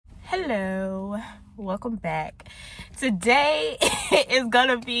Hello, welcome back. Today is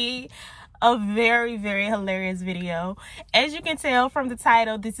gonna be a very, very hilarious video. As you can tell from the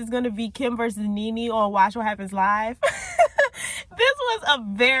title, this is gonna be Kim versus Nene on Watch What Happens Live. This was a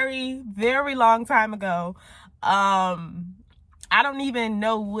very, very long time ago. I don't even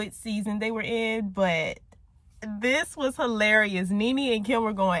know what season they were in, but this was hilarious. Nene and Kim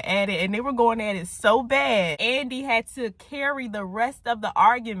were going at it, and they were going at it so bad. Andy had to carry the rest of the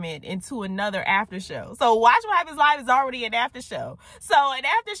argument into another after show. So Watch What Happens Live is already an after show. So an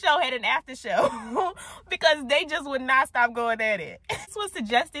after show had an after show because they just would not stop going at it. This was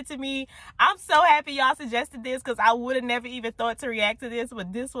suggested to me. I'm so happy y'all suggested this because I would have never even thought to react to this,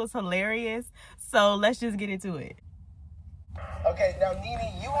 but this was hilarious. So let's just get into it. Okay, now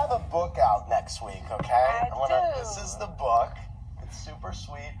Nene, you have a book out next week, okay? I do. This is the book. It's super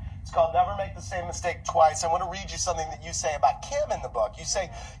sweet. It's called Never Make the Same Mistake Twice. I want to read you something that you say about Kim in the book. You say,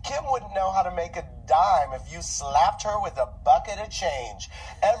 Kim wouldn't know how to make a dime if you slapped her with a bucket of change.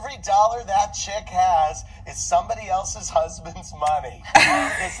 Every dollar that chick has is somebody else's husband's money.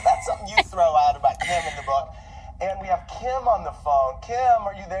 Okay, so that's something you throw out about Kim in the book. And we have Kim on the phone. Kim,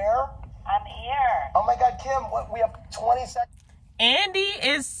 are you there? I'm here. Oh my God, Kim, we have 20 seconds. Andy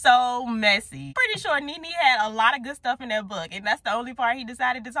is so messy. Pretty sure Nene had a lot of good stuff in that book, and that's the only part he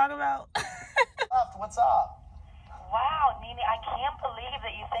decided to talk about. What's up? Wow, Nene, I can't believe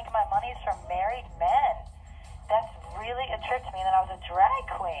that you think my money's from married men. That's really a trip to me that I was a drag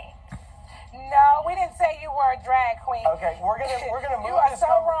queen. No, we didn't say you were a drag queen. Okay, we're gonna move You are this. so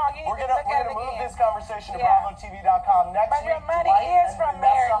wrong. You We're need to gonna look at it move again. this conversation to Yeah. BravoTV.com next But week. your money Dwight is and from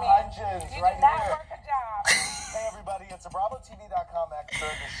Vanessa married men. Hudgens, You right do not here. work a job. Hey everybody, it's a BravoTV.com extra.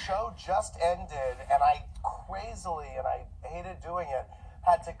 The show just ended, and I crazily, and I hated doing it,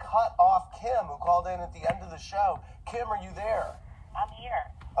 had to cut off Kim, who called in at the end of the show. Kim, are you there? I'm here.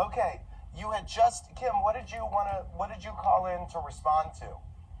 Okay, you had just Kim. What did you call in to respond to?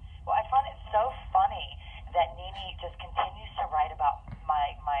 Well, I find it so funny that Nene just continues to write about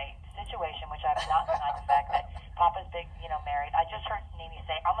my situation, which I've not denied the fact that Papa's big, married. I just heard Nene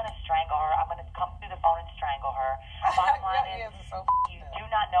say, I'm going to strangle her. I'm going to come through the phone and strangle her. Bottom line is, you do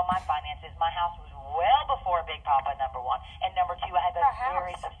not know my finances. My house was well before Big Papa, number one. And number two, I had a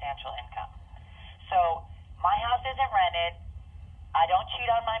very substantial income. So my house isn't rented. I don't cheat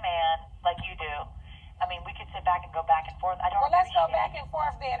on my man like you do. I mean, we could sit back and go back and forth. Well, let's go back and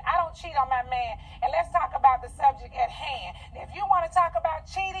forth then. I don't cheat on my man. And let's talk about the subject at hand. If you want to talk about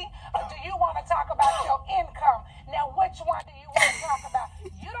cheating, or do you want to talk about your income? Now, which one do you want to talk about?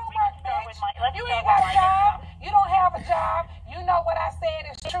 You don't work, bitch. You ain't got a job. You don't have a job. You know what I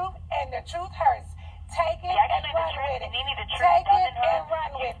said is truth, and the truth hurts. Take it and run with it. Take it and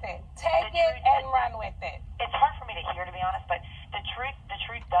run with it. Take it and run with it. It's hard for me to hear, to be honest, but the truth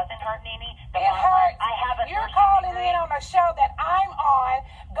doesn't hurt, Nene. It hurts. I have a You're calling in on a show that I'm on.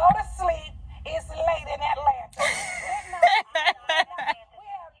 Go to sleep. It's late in Atlanta. Good night. We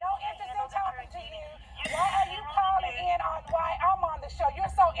have no interest in talking to you. Why are you calling in on why I'm on the show?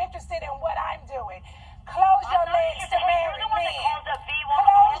 You're so interested in what I'm doing. Close your legs to marry me.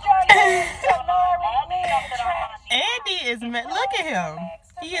 Close your legs to marry me. Andy is look at him.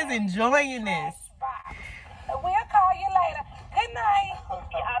 He is enjoying this. We'll call you later. Good night.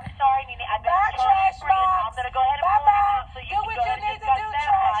 I'm sorry, Nene. Bye, trash box. I'm going to go ahead and pull Bye-bye. it out so you Do can what go you ahead and need to discuss do, that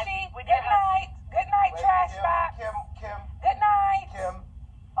trashy. with Good your husband. night. Good night, trash box. Kim. Good night. Kim.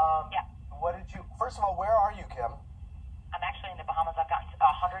 Yeah. What did you? First of all, where are you, Kim? I'm actually in the Bahamas. I've gotten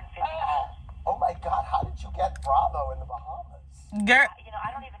 150 calls. Oh my God! How did you get Bravo in the Bahamas? Girl, I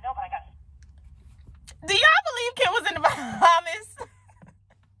don't even know, but I got. do y'all believe Kim was in the Bahamas?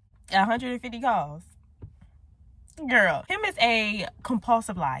 150 calls. Girl, Kim is a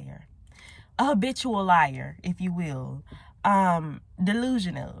compulsive liar, a habitual liar, if you will,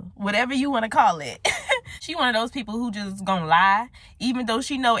 delusional, whatever you want to call it. She one of those people who just gonna lie, even though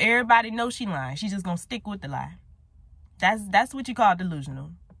she know everybody knows she lying. She just gonna stick with the lie. That's what you call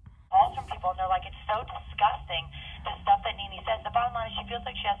delusional. Calls from people, and they're like, it's so disgusting, the stuff that Nene says. The bottom line is she feels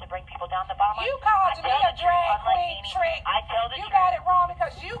like she has to bring people down. The bottom line You called me a drag queen, Trick. I tell the You truth. got it wrong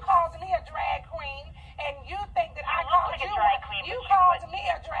because you called me a drag queen, and you think that I look called like a you drag queen, You but called me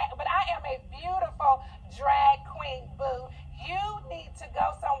a drag, but I am a beautiful drag queen, boo. You need to go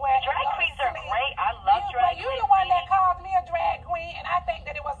somewhere. Drag and go queens to are sleep. great. I love drag You queens. the one that called me a drag queen, and I think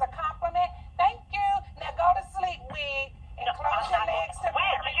that it was a compliment. Thank you. Now go to sleep, wig, and close your legs to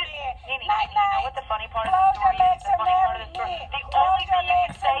marry me. Nene, Night, you know night. what the funny part of Close the your story legs is? to The funny part of marry the story. me. The Close only your thing you legs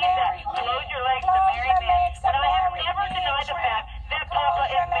can to say is that. marry me. Close your legs to Close marry your me. legs to But I have marry never me, denied the Trick. fact that Close Papa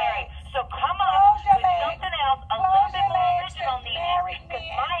your is married. legs. So come Close up your with legs. something else, a Close little bit your more legs original, to Nene. marry Because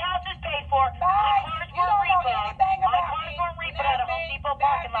me. my house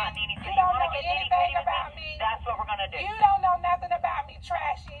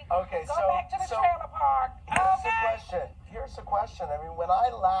I mean, when I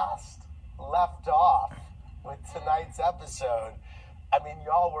last left off with tonight's episode, I mean,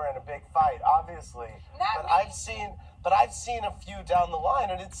 y'all were in a big fight, obviously. Not But me. I've seen a few down the line,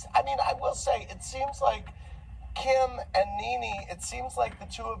 and I mean, I will say, it seems like Kim and Nene, it seems like the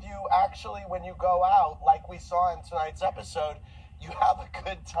two of you actually, when you go out, like we saw in tonight's episode, you have a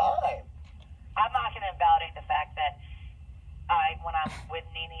good time. I'm not going to validate the fact that when I'm with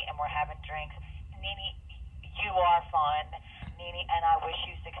Nene and we're having drinks, Nene, you are fun, Nene, and I wish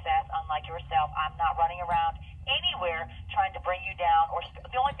you success. Unlike yourself, I'm not running around anywhere trying to bring you down. Or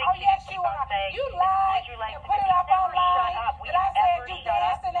the only thing Oh, yes, you are. You lied and put it up online. That I said you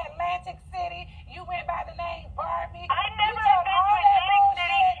danced in Atlantic City. You went by the name Barbie. I never you told been all to that Atlantic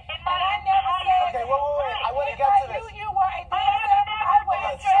City bullshit, in my and I never entire said. Okay, wait. I want to get to this. You were a dancer. I went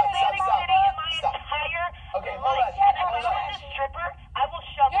Hold on, to stop. Atlantic City in my Stop. entire Okay, hold life. on. And if I Hold on. was a stripper, I will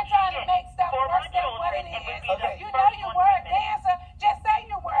shove You're trying to shit make stuff for my worse than what children it and would is. be the Okay. You know first you one were to a admit it. dancer. Just say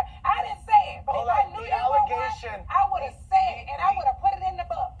you were. I didn't say it, but Hold if I on. knew The you were allegation- one, I would have said it, and I would have put it in the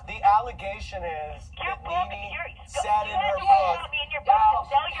book. The allegation is Your that book, Nene you said in her had to book. tell me in your book to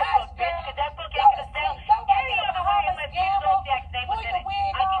sell your book, bitch, because that book ain't gonna sell any other way unless you throw Jack's name within it.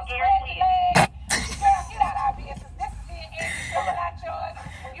 I can guarantee it. Girl, get out of our business. This is me and Andy's show, not yours.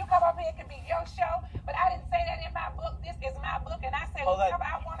 When you come up here, it can be your show, but I didn't say that in my book. This is my book, and I said Hold on. whatever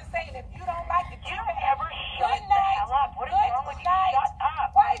I want to say, and if you don't like it, You too don't bad. ever shut Good the night. hell up. What is Good wrong with you? night. Shut up.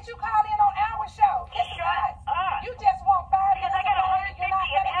 Why did you call in on our show? This is Shut us. up. You just want 5 Because I minutes got of fame. You're not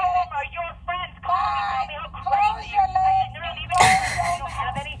 150 and gonna half of get them are it. your friends calling me, Bye. how Close crazy. your legs. They're not even Close your friends. your You don't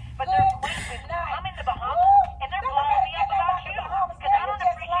have mouth. any, but they're Good acquaintances. night. I'm in the Bahamas, Woo. and they're Don't blowing me nobody up care about the you. Bahamas, Because I girl. don't You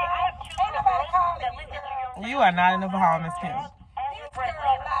just appreciate it. I have lied. two Ain't little nobody girls calling that you, listen to girl. your You are not in the Bahamas, Kim. This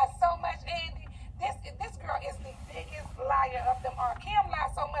girl lies so much, Andy. This girl is the biggest liar of them all. Kim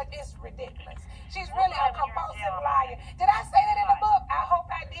lies so much, it's ridiculous. She's really a compulsive liar. Did I say that in the book? I hope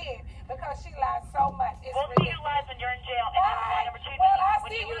I did, because she lies so much. It's We'll see who ridiculous. lies when you're in jail. And number one, number two, Well, I when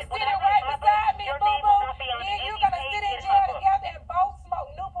see you when sitting that right happens, beside me, your boo name will boo. not be on Me and you any gonna page sit in in my jail book. together and both smoke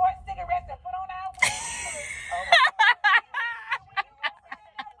Newport cigarettes and put on our wigs.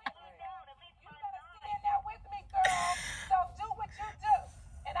 You're gonna sit in there with me, girl. So do what you do,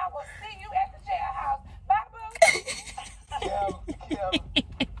 and I will see you at the jailhouse. Bye, boo. Kim,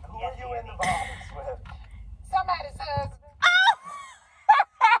 who are you in the Bahamas with? Somebody's husband.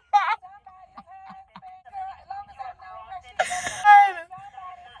 Somebody's husband, girl. As long as I know her, she's somebody's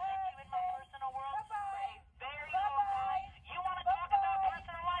Personal world husband. for a Bye-bye. very long time. You want to talk about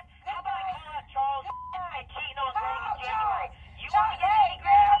personal life? How about I call out Charles and cheating on Greg in January? You want to get any girl,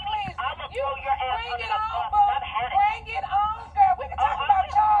 girl, please. I will throw your ass Bring under it the on, bus. boo. I've had it. Bring it on, girl. We can talk about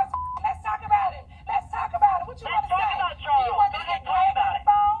Charles. Let's talk about him. Let's talk about it. What you want Let's to talk say? about Do Charles. you want me to Go get ahead, talk Greg about on the it.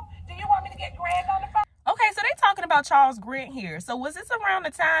 phone? Do you want me to get Greg on the phone? Okay, so they talking about Charles Grant here. So was this around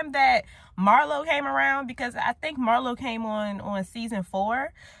the time that Marlo came around? Because I think Marlo came on season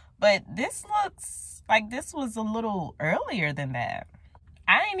 4, but this looks like this was a little earlier than that.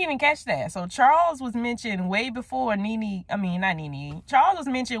 I didn't even catch that. So Charles was mentioned way before Nene. I mean, not Nene. Charles was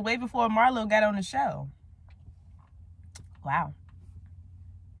mentioned way before Marlo got on the show. Wow.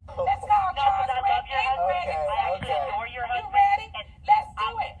 Let's call No, Charles because I love your Grant. husband. Okay, I actually okay. adore your You husband. ready? And Let's do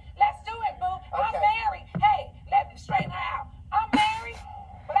it. Let's do it, boo. I'm Okay. married. Hey, let me straighten her out. I'm married,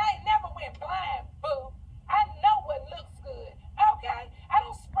 but I ain't never went blind, boo. I know what looks good. Okay? I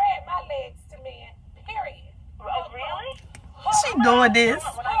don't spread my legs to men. Period. Oh, really? She doing this.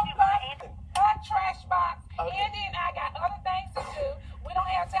 When I do my My trash box. Okay. Andy and I got other things to do. We don't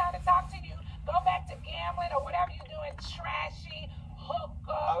have time to talk to you. Go back to gambling or whatever you're doing. Trashy,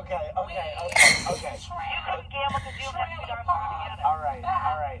 hookup. Okay. You couldn't gamble because you don't have two dollars together. All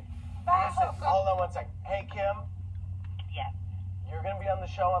right. Bye, Listen, hookup. hold on one second. Hey, Kim, Yeah, you're going to be on the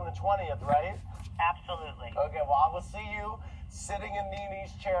show on the 20th, right? absolutely. Okay, well, I will see you sitting in Nene's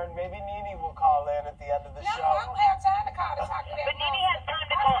chair, and maybe Nene will call in at the end of the No, show. I don't have time to call to talk to that But Nene has time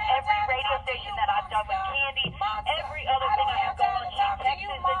to I call don't have every time to radio talk to station you, that I've done with monster. Candy, Monster. every other I thing don't I have have time going to on. talk She to you,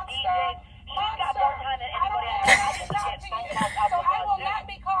 texts the monster. DJs. She's got more time than I don't anybody have else. time I to just talk get to phone you. calls out So the I will wazoo. not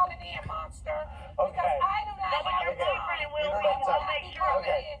be calling in, monster. Okay. Because I do not No, but have your time. boyfriend will. You don't We have will time. make Be sure. calling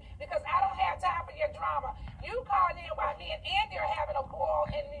Okay. in because I don't have time for your drama. You called in while me and Andy are having a ball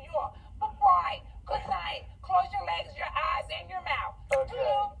in New York. Bye-bye. Good night. Close your legs, your eyes, and your mouth.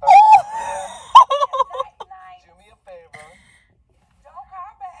 Okay. Night, night. Do me a favor. Don't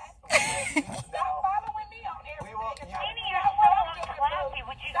call back. No. Stop following me on We will- everything. you- Nene, you're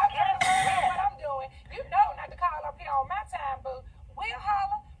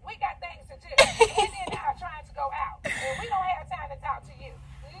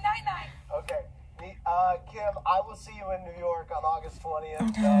 20th.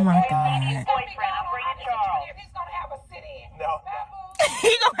 Oh my God. Nene's boyfriend. I'm bringing Charles. He's gonna have a sit-in. No.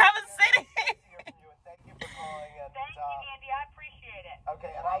 He gonna have a sitting. Thank you for calling. And, Thank you, Andy. I appreciate it.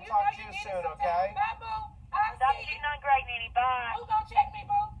 okay, and I'll talk to you soon, okay? Bye, boo. I'll Stop see you. cheating on Greg, Nene. Bye. Who gonna check me,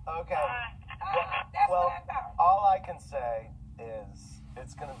 boo? Okay. Bye. That's Well, what I thought. all I can say is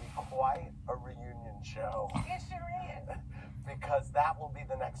it's going to be quite a reunion show It sure is. because that will be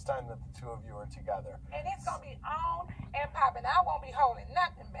the next time that the two of you are together. And it's gonna be on and popping. I won't be holding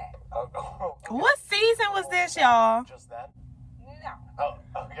nothing back. Oh, okay. What season was this, y'all? Just then? No.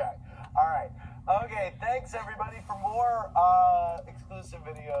 Oh, okay. All right. Okay, thanks everybody. For more exclusive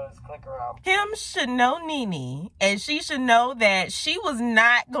videos, click around. Kim should know Nene, and she should know that she was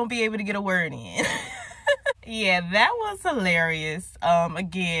not gonna be able to get a word in. Yeah, that was hilarious.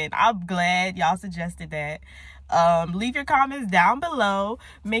 Again, I'm glad y'all suggested that. Leave your comments down below.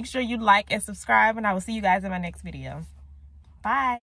 Make sure you like and subscribe, and I will see you guys in my next video. Bye.